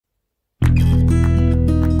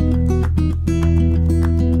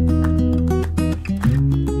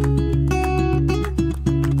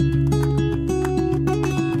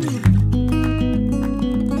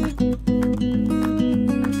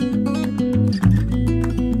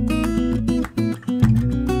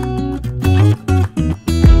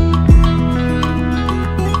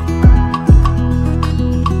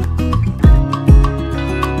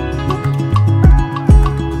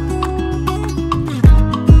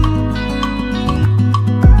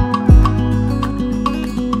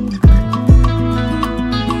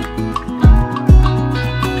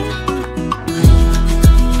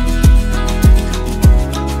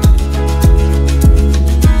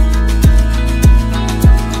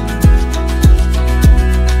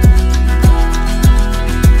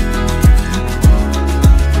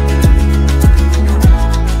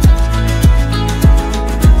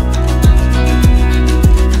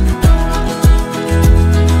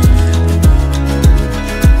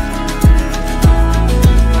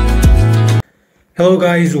Hello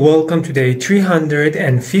guys, welcome to day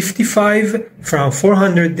 355 from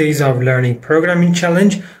 400 Days of Learning Programming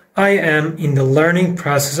Challenge. I am in the learning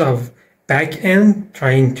process of backend,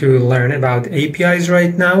 trying to learn about APIs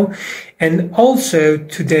right now. And also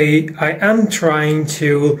today I am trying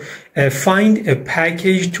to find a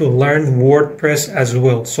package to learn WordPress as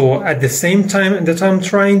well. So at the same time that I'm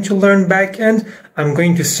trying to learn backend, I'm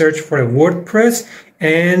going to search for a WordPress,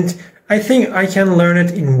 and I think I can learn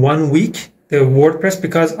it in 1 week. The WordPress,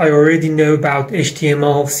 because I already know about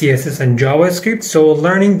HTML, CSS, and JavaScript. So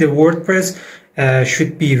learning the WordPress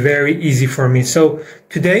should be very easy for me. So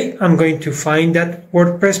today I'm going to find that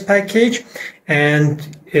WordPress package, and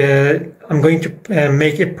I'm going to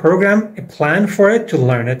make a program, a plan for it to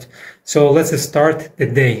learn it. So let's start the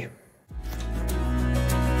day.